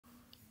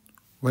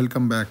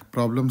Welcome back.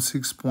 Problem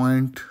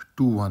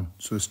 6.21.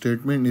 So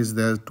statement is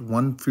that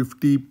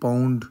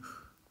 150-pound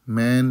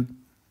man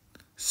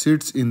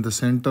sits in the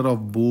center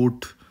of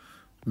boat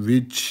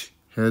which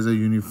has a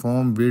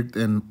uniform width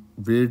and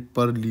weight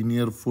per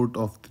linear foot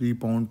of 3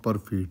 pound per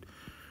feet.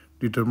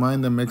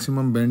 Determine the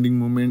maximum bending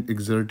moment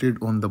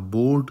exerted on the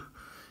boat.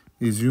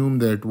 Assume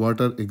that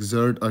water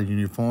exert a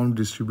uniform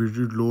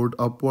distributed load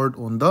upward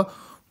on the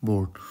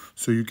boat.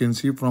 So you can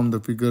see from the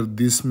figure,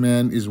 this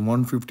man is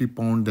 150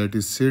 pound that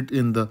is sit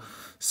in the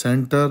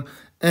center,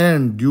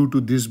 and due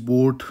to this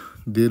boat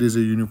there is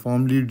a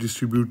uniformly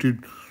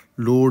distributed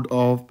load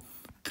of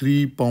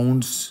 3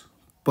 pounds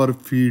per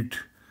feet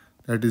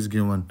that is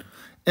given,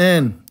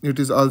 and it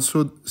is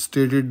also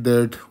stated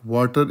that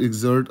water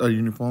exert a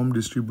uniform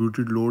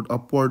distributed load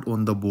upward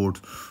on the boat.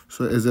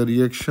 So as a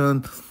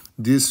reaction,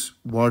 this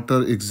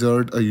water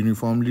exert a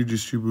uniformly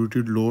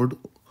distributed load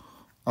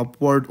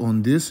upward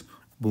on this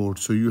board.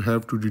 So you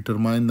have to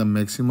determine the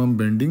maximum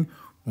bending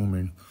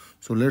moment.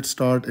 So let's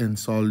start and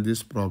solve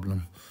this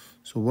problem.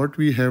 So what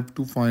we have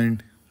to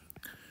find,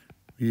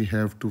 we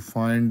have to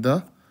find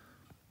the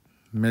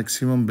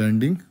maximum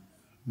bending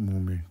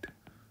moment.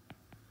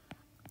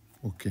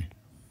 Okay,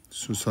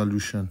 so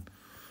solution.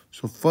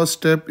 So first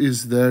step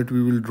is that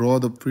we will draw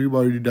the free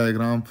body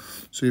diagram.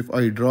 So if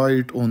I draw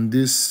it on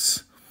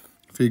this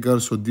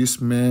figure, so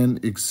this man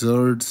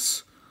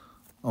exerts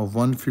a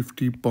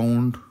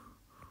 150-pound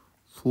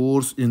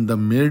force in the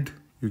mid.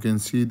 You can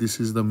see this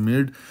is the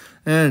mid,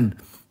 and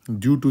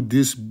due to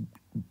this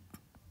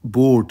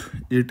boat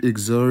it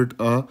exert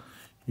a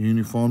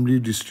uniformly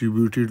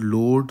distributed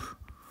load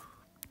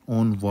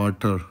on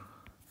water,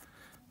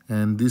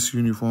 and this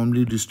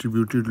uniformly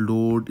distributed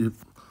load, if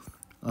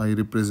I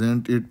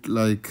represent it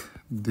like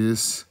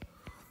this,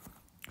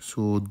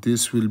 so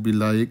this will be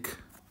like,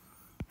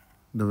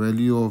 the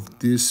value of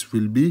this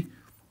will be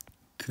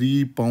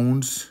 3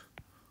 pounds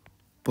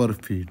per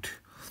feet.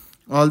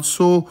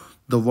 Also,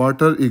 the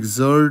water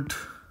exert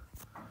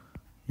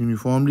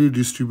uniformly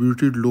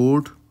distributed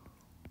load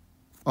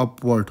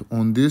upward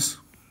on this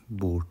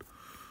boat.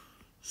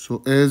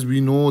 So as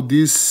we know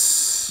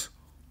this,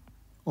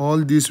 all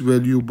this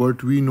value,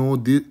 but we know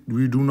this,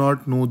 we do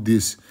not know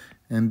this,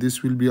 and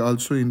this will be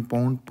also in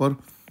pound per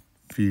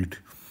feet.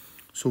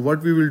 So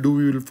what we will do,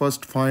 we will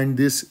first find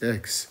this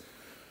x.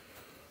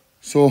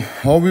 So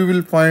how we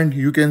will find,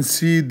 you can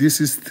see this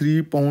is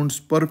 3 pounds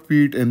per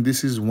feet and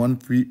this is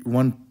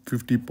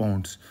 150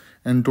 pounds,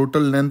 and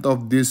total length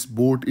of this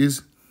boat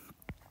is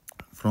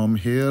from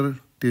here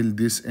till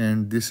this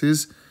end, this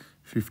is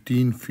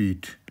 15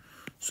 feet.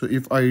 So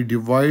if I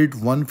divide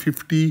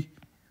 150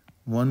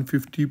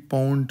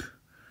 pound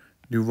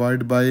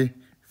divide by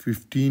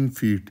 15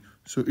 feet,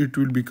 so it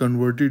will be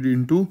converted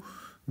into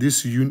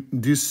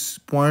this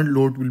point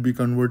load will be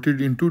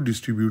converted into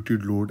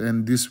distributed load,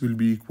 and this will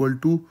be equal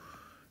to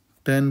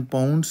 10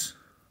 pounds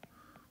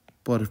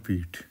per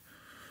feet.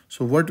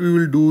 So what we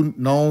will do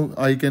now,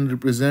 I can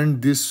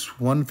represent this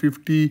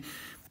 150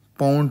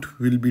 pound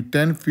will be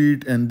 10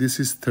 feet and this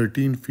is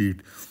 13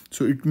 feet.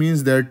 So it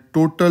means that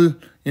total,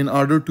 in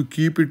order to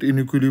keep it in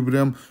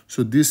equilibrium,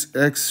 so this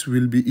x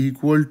will be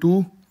equal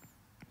to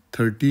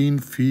 13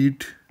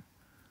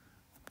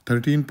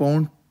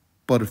 pound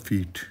per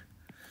feet,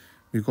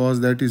 because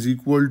that is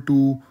equal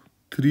to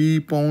 3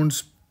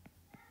 pounds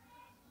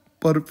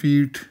per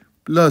feet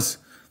plus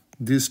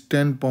this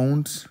 10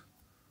 pounds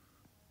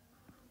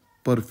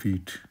per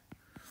feet,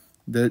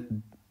 that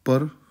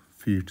per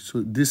feet.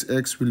 So this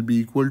x will be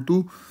equal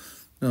to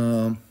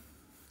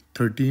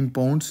 13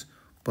 pounds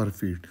per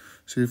feet.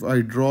 So if I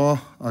draw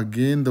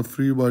again the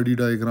free body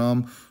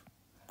diagram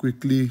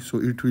quickly, so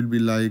it will be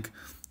like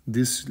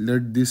this.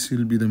 Let this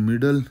will be the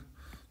middle.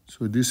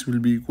 So this will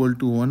be equal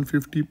to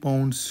 150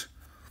 pounds.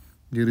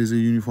 There is a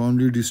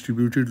uniformly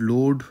distributed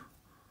load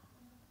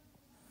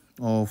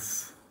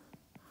of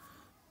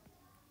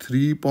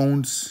 3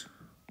 pounds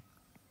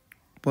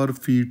per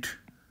feet,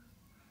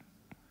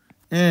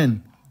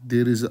 and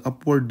there is an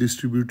upward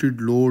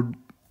distributed load,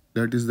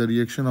 that is the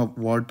reaction of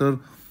water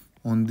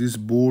on this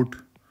boat,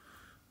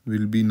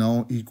 will be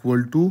now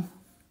equal to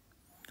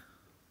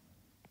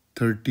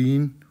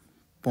 13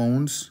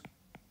 pounds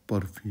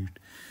per feet.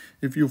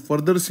 If you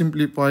further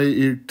simplify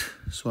it,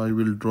 so I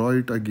will draw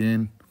it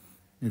again.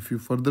 If you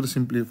further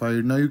simplify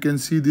it, now you can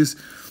see this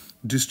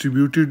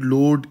distributed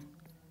load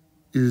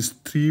is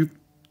 3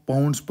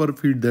 pounds per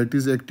feet, that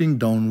is acting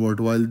downward,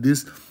 while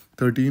this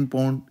 13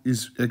 pound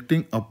is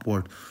acting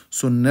upward.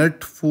 So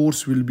net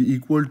force will be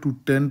equal to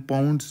 10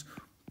 pounds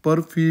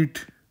per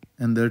feet,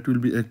 and that will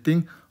be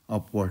acting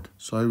upward.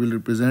 So I will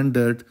represent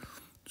that.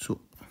 So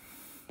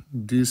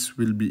this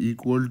will be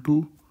equal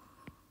to,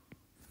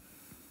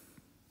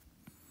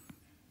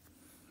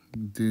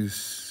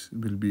 this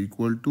will be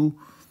equal to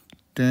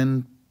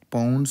 10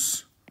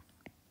 pounds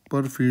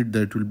per feet,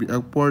 that will be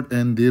upward,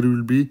 and there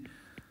will be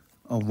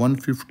a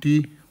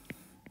 150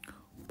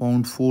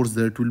 pound force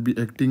that will be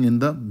acting in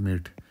the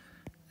mid,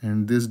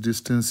 and this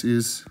distance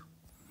is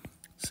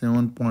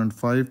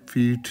 7.5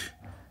 feet,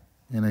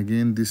 and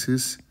again this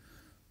is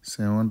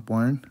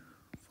 7.5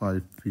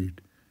 5 feet.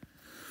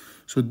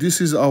 So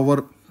this is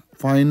our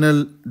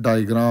final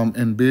diagram,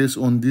 and based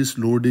on this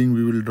loading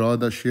we will draw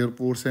the shear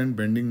force and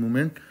bending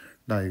moment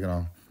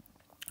diagram.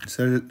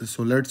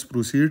 So let's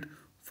proceed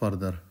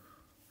further.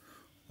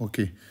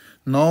 Okay,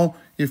 now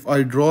if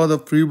I draw the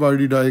free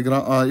body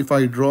diagram, if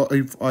I draw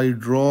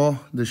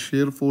the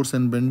shear force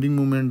and bending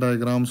moment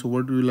diagram, so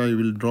what will I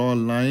will draw a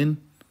line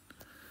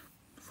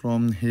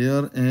from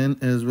here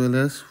and as well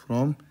as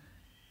from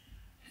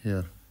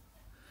here.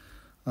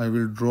 I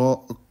will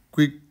draw a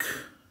quick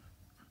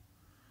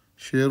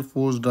shear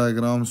force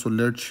diagram. So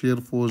let shear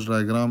force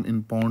diagram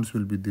in pounds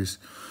will be this.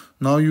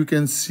 Now you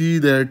can see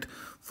that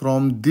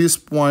from this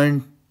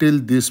point till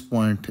this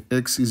point,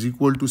 x is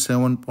equal to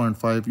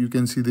 7.5. You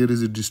can see there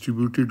is a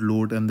distributed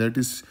load, and that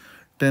is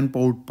 10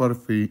 pound per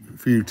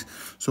feet.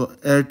 So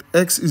at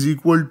x is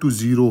equal to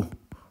 0,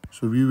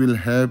 so we will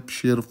have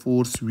shear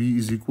force V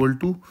is equal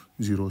to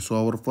 0. So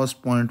our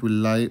first point will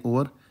lie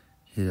over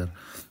here.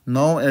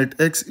 Now at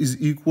x is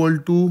equal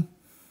to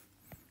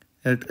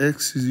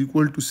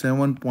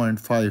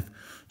 7.5,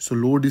 so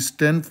load is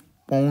 10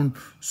 pound,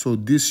 so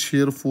this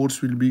shear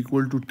force will be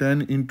equal to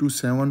 10 into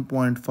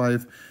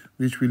 7.5,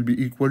 which will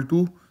be equal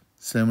to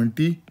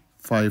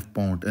 75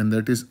 pound, and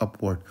that is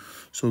upward.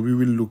 So we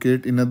will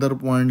locate another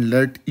point.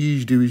 Let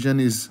each division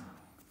is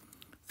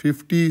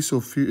 50,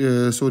 so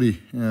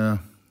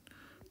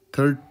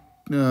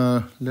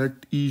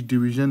let each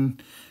division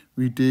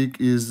we take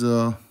is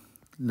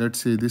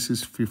let's say this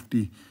is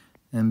 50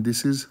 and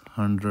this is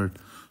 100,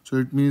 so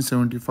it means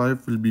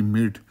 75 will be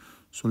mid.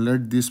 So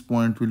let this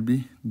point will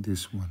be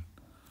this one.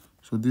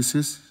 So this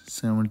is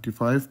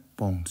 75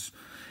 pounds,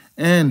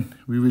 and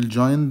we will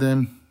join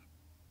them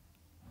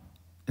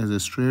as a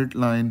straight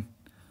line.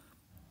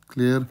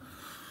 Clear?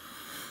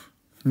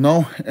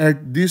 Now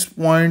at this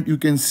point you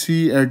can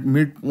see at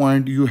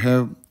midpoint you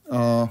have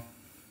of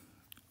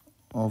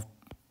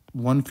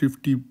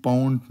 150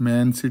 pound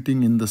man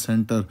sitting in the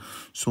center.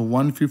 So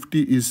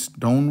 150 is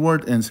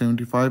downward and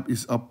 75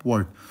 is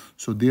upward.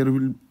 So there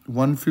will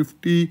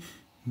 150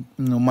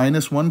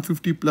 minus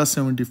 150 plus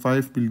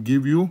 75 will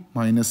give you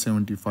minus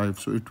 75.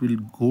 So it will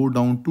go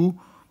down to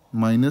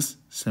minus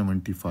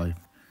 75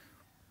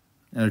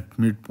 at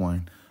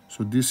midpoint.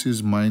 So this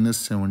is minus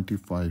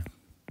 75.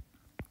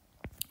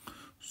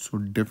 So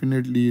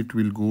definitely it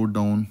will go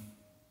down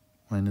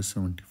minus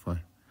 75.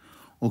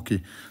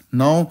 Okay,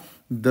 now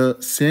the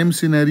same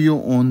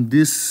scenario on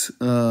this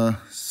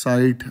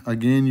side.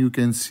 Again you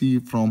can see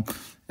from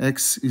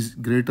x is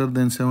greater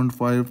than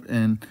 75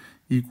 and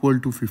equal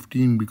to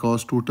 15,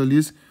 because total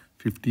is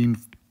 15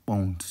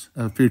 pounds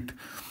feet.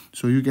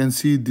 So you can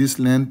see this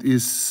length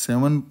is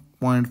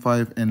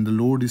 7.5 and the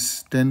load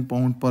is 10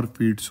 pound per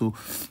feet. So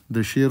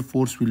the shear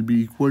force will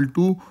be equal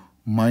to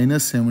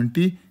minus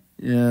 70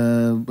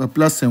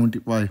 plus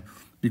 75,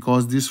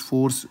 because this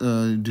force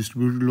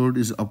distributed load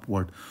is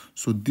upward.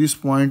 So this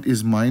point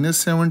is minus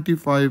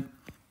 75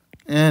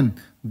 and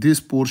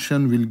this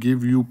portion will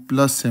give you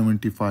plus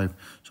 75.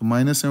 So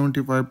minus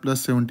 75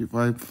 plus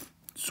 75.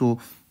 So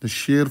the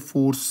shear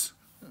force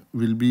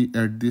will be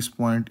at this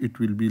point, it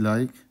will be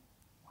like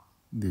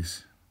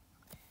this.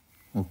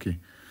 Okay.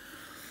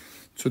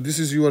 So this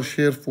is your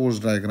shear force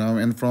diagram,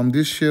 and from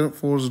this shear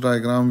force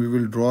diagram we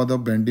will draw the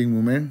bending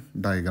moment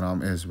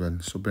diagram as well.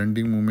 So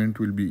bending moment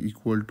will be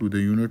equal to, the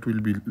unit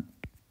will be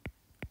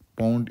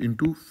pound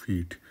into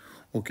feet.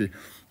 Okay,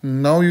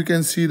 now you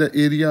can see the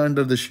area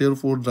under the shear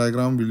force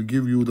diagram will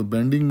give you the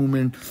bending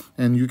moment,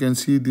 and you can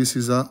see this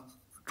is a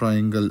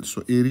triangle.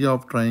 So area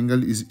of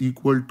triangle is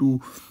equal to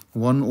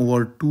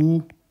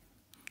 1/2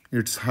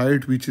 its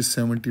height, which is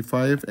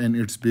 75, and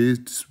its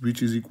base,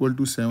 which is equal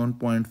to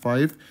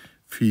 7.5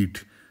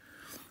 feet.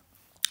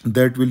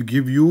 That will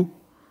give you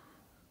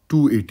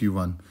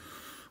 281.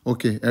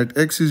 Okay, at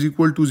x is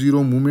equal to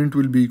 0, moment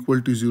will be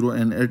equal to 0,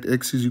 and at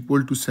x is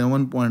equal to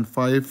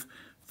 7.5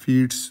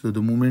 feet, so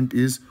the moment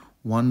is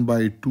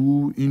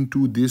 1/2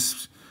 into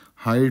this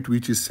height,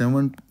 which is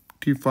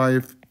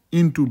 75,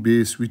 into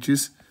base, which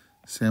is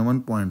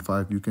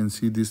 7.5. You can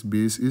see this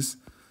base is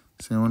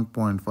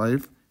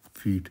 7.5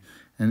 feet,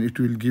 and it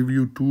will give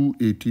you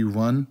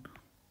 281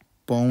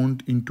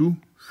 pound into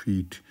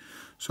feet.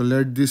 So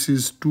let this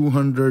is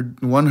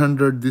 200,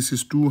 100, this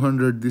is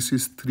 200, this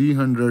is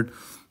 300.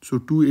 So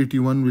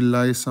 281 will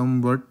lie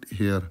somewhat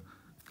here.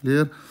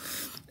 Clear?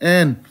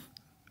 And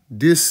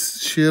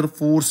this shear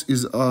force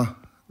is a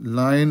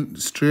line,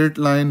 straight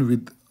line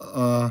with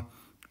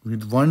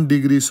 1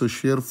 degree. So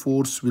shear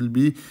force will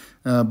be,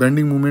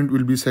 bending moment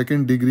will be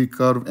 2nd degree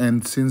curve,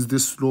 and since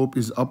this slope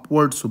is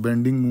upward, so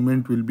bending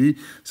moment will be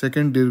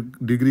 2nd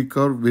degree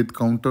curve with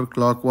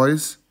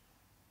counterclockwise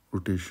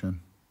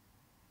rotation.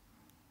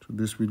 So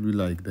this will be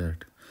like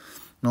that.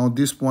 Now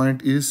this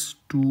point is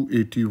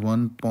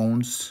 281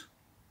 pounds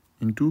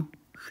into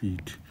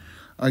feet.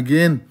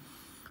 Again,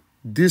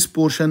 this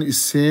portion is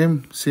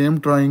same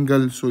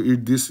triangle, so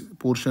this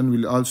portion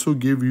will also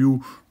give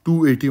you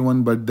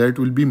 281, but that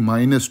will be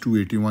minus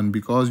 281,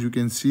 because you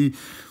can see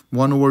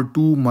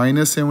 1/2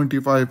 minus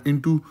 75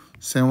 into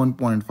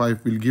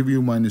 7.5 will give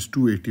you minus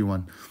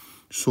 281.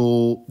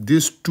 So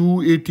this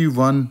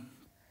 281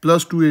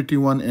 plus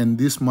 281 and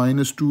this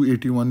minus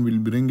 281 will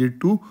bring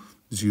it to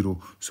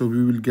 0. So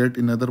we will get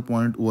another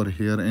point over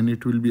here, and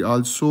it will be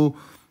also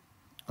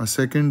a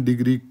second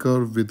degree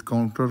curve with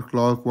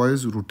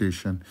counterclockwise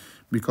rotation,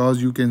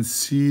 because you can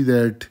see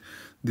that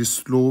this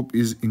slope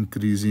is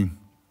increasing.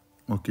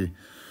 Okay,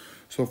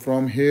 so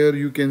from here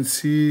you can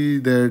see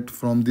that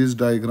from this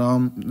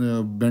diagram,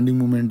 bending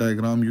moment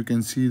diagram, you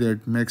can see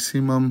that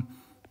maximum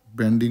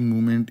bending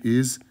moment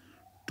is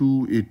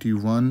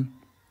 281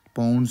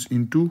 pounds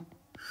into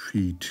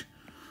feet.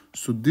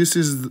 So this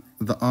is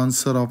the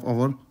answer of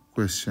our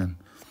question.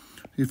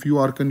 If you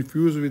are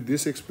confused with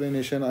this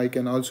explanation, I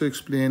can also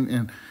explain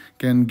and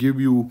can give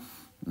you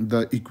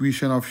the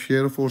equation of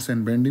shear force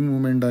and bending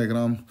moment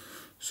diagram.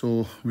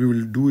 So we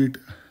will do it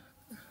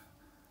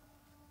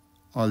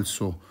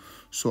also.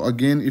 So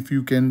again, if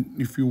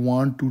you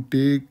want to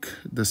take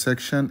the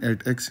section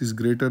at x is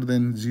greater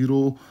than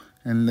 0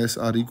 and less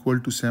or equal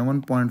to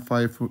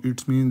 7.5,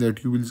 it means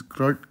that you will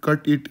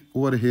cut it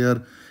over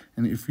here,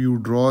 and if you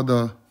draw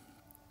the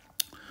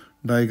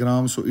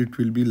diagram, so it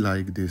will be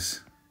like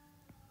this.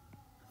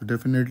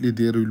 Definitely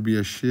there will be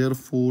a shear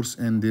force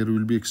and there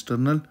will be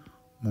external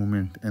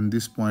moment, and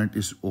this point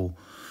is O.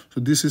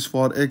 So this is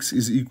for x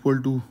is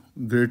equal to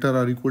greater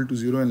or equal to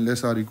 0 and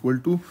less or equal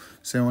to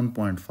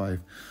 7.5.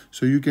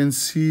 So you can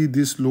see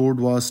this load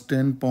was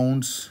 10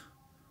 pounds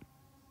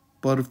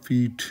per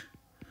feet.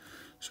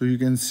 So you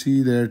can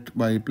see that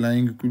by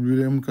applying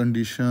equilibrium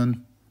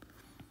condition,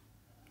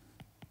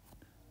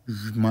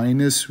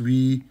 minus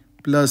v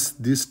plus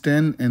this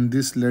 10 and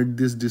this, let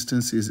this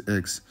distance is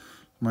x,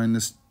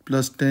 minus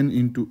plus 10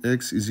 into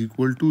x is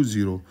equal to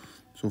 0.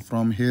 So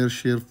from here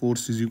shear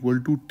force is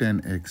equal to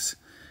 10x,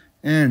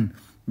 and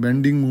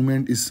bending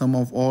moment is sum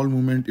of all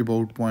moment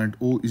about point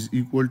O is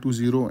equal to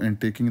 0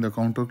 and taking the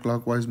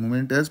counterclockwise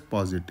moment as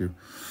positive.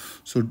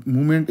 So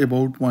moment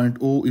about point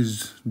O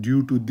is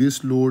due to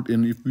this load,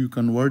 and if we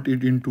convert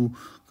it into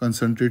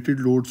concentrated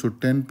load, so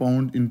 10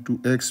 pound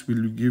into x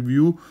will give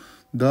you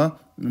the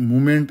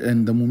moment,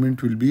 and the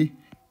moment will be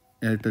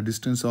at a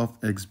distance of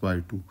x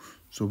by 2.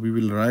 So we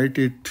will write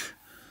it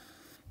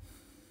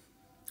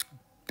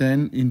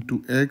 10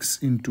 into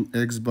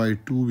x by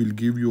 2 will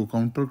give you a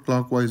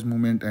counterclockwise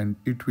moment, and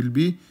it will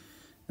be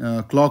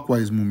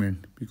clockwise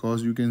moment,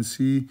 because you can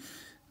see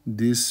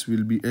this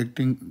will be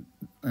acting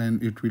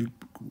and it will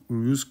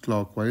use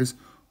clockwise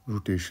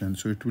rotation.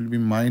 So it will be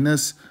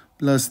minus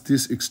plus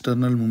this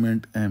external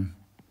moment m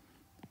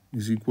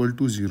is equal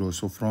to 0.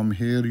 So from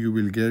here you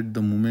will get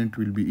the moment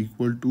will be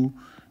equal to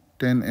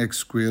 10x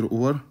square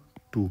over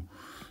 2.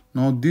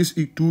 Now this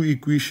two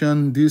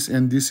equation, this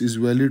and this is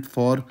valid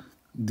for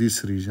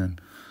this region.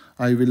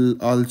 I will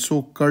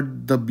also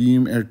cut the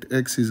beam at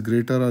x is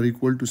greater or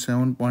equal to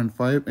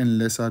 7.5 and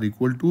less or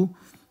equal to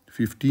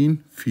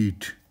 15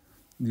 feet.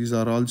 These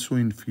are also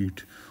in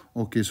feet.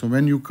 Okay, so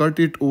when you cut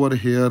it over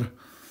here,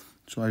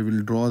 so I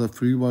will draw the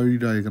free body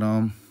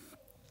diagram.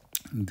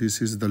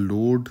 This is the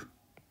load,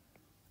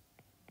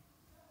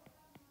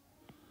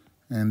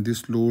 and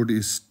this load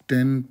is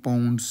 10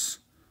 pounds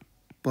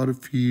per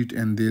feet,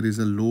 and there is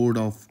a load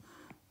of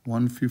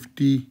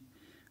 150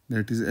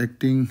 that is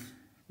acting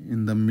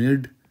in the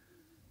mid,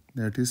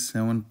 that is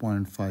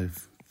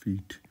 7.5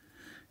 feet,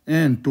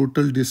 and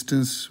total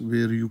distance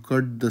where you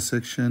cut the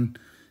section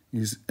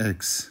is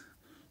x.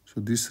 So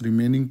this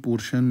remaining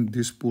portion,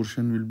 this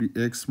portion will be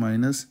x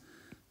minus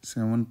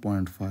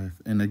 7.5,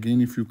 and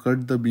again if you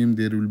cut the beam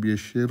there will be a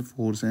shear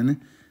force and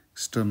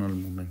external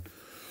moment.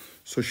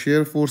 So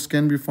shear force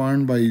can be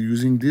found by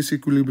using this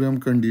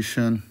equilibrium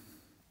condition.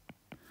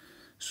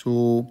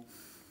 So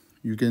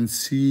you can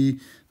see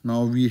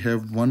now we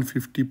have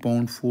 150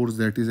 pound force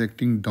that is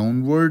acting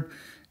downward,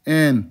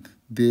 and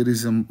there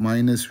is a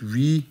minus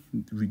v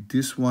with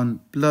this one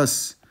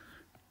plus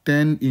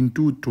 10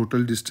 into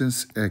total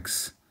distance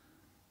x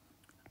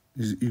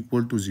is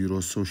equal to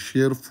 0. So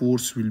shear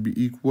force will be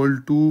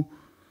equal to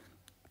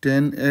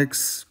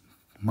 10x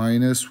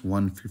minus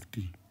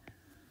 150.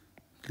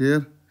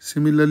 Clear?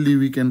 Similarly,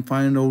 we can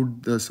find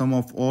out the sum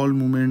of all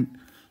moment.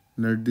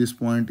 Let this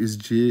point is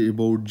j,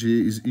 about j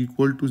is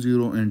equal to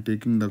 0 and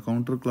taking the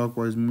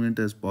counterclockwise moment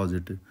as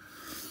positive.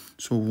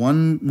 So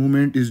one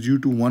moment is due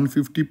to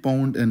 150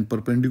 pound and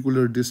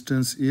perpendicular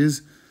distance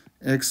is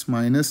x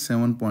minus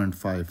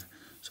 7.5.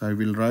 So I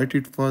will write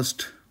it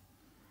first,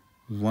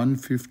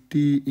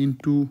 150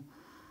 into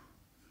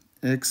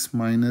x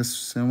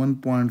minus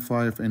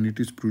 7.5, and it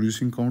is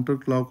producing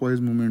counterclockwise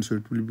movement, so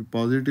it will be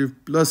positive,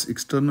 plus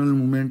external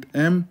movement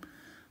m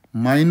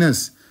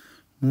minus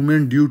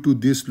movement due to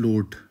this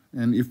load,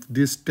 and if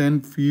this 10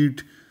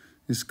 feet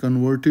is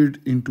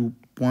converted into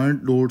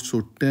point load,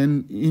 so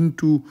 10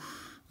 into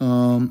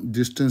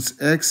distance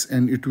x,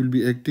 and it will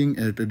be acting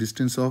at a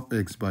distance of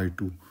x by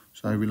 2.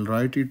 So I will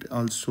write it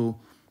also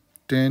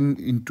 10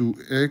 into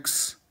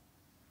x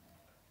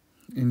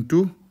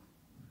into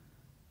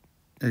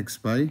x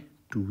by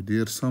 2.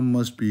 Their sum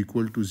must be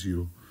equal to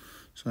 0.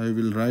 So I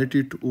will write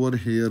it over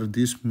here.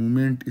 This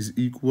moment is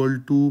equal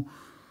to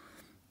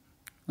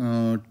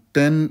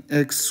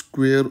 10x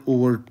square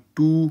over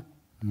 2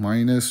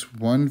 minus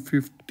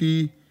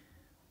 150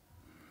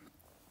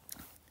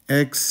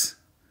 x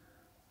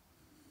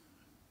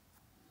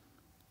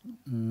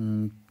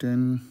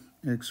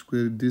 10x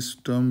square, this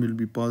term will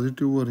be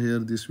positive over here,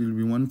 this will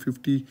be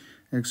 150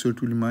 x, so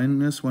it will be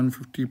minus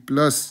 150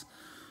 plus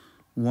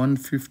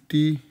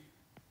 150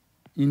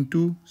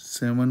 into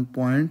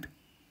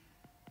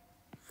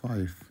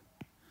 7.5.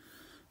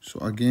 So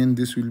again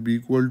this will be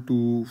equal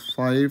to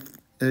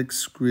 5x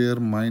square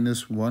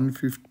minus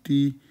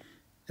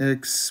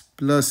 150x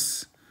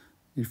plus,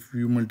 if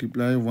you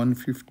multiply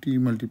 150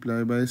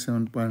 multiply by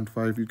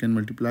 7.5, you can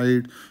multiply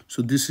it.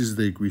 So this is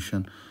the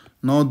equation.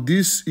 Now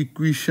this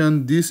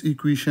equation,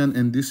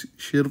 and this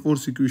shear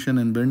force equation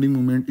and bending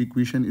moment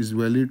equation is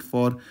valid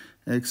for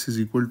x is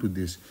equal to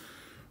this.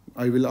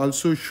 I will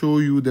also show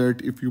you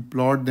that if you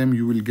plot them,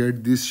 you will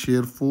get this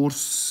shear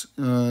force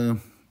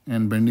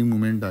and bending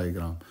moment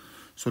diagram.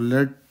 So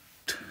let's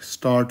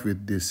start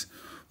with this.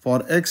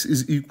 For x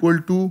is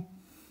equal to,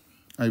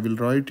 I will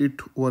write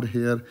it over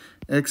here,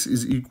 x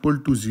is equal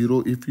to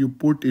 0. If you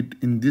put it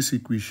in this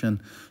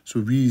equation, so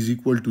v is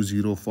equal to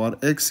 0. For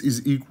x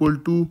is equal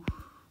to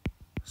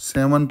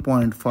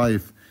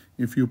 7.5.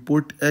 If you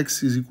put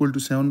x is equal to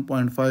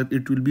 7.5,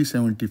 it will be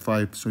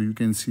 75. So you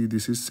can see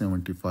this is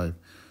 75.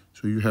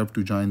 So you have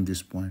to join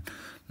this point.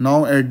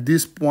 Now at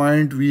this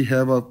point, we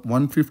have a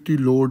 150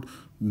 load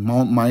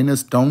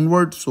minus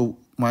downward. So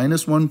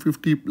minus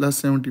 150 plus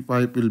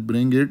 75 will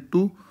bring it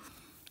to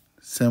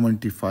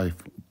 75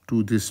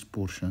 to this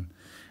portion.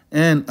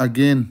 And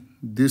again,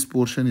 this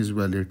portion is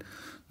valid.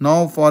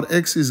 Now for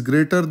x is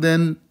greater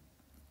than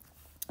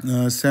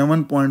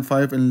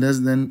 7.5 and less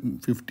than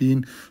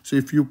 15. So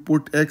if you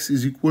put x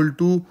is equal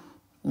to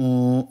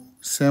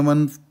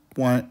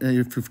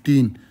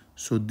 7.15,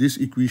 so this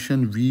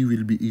equation v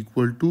will be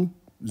equal to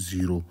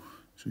 0.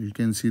 So you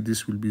can see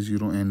this will be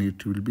 0 and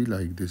it will be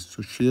like this.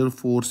 So shear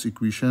force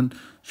equation,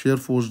 shear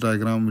force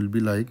diagram will be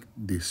like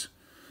this.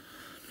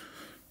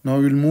 Now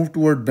we'll move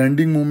toward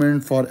bending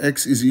moment. For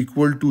x is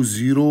equal to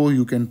 0,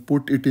 you can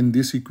put it in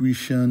this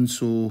equation.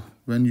 So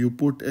when you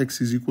put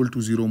x is equal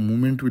to 0,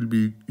 moment will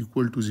be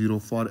equal to 0.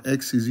 For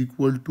x is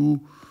equal to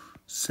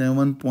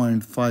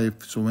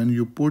 7.5. So when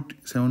you put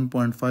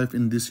 7.5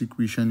 in this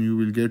equation, you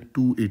will get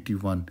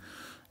 281.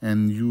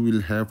 And you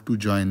will have to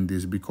join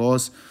this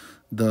because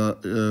the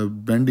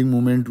bending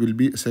moment will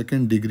be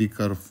second degree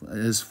curve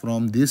as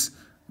from this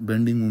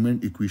bending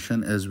moment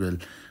equation as well.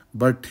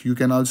 But you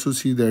can also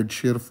see that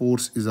shear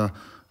force is a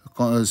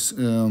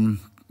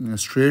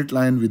straight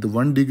line with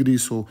 1 degree.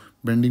 So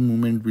bending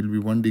moment will be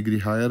 1 degree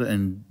higher,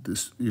 and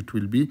this it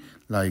will be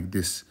like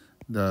this.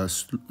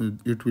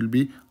 It will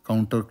be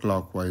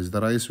counterclockwise. The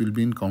rise will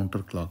be in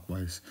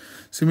counterclockwise.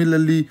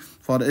 Similarly,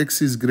 for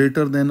x is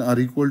greater than or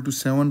equal to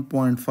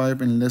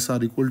 7.5 and less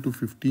or equal to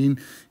 15,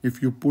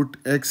 if you put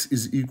x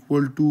is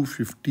equal to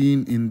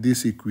 15 in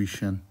this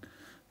equation,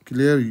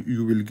 clear,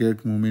 you will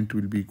get moment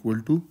will be equal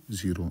to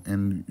 0,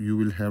 and you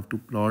will have to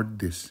plot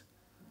this.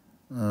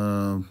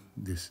 So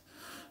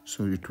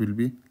it will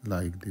be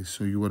like this.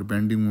 So your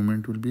bending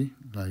moment will be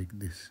like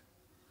this.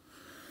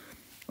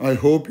 I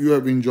hope you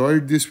have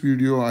enjoyed this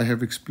video. I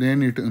have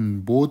explained it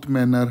in both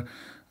manner,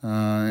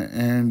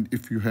 and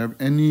if you have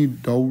any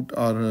doubt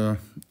or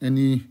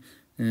any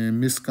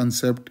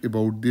misconcept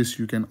about this,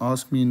 you can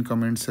ask me in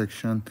comment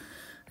section.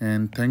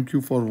 And thank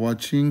you for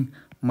watching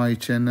my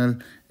channel,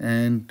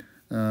 and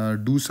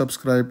do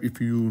subscribe if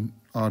you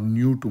are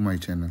new to my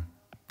channel.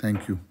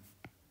 Thank you.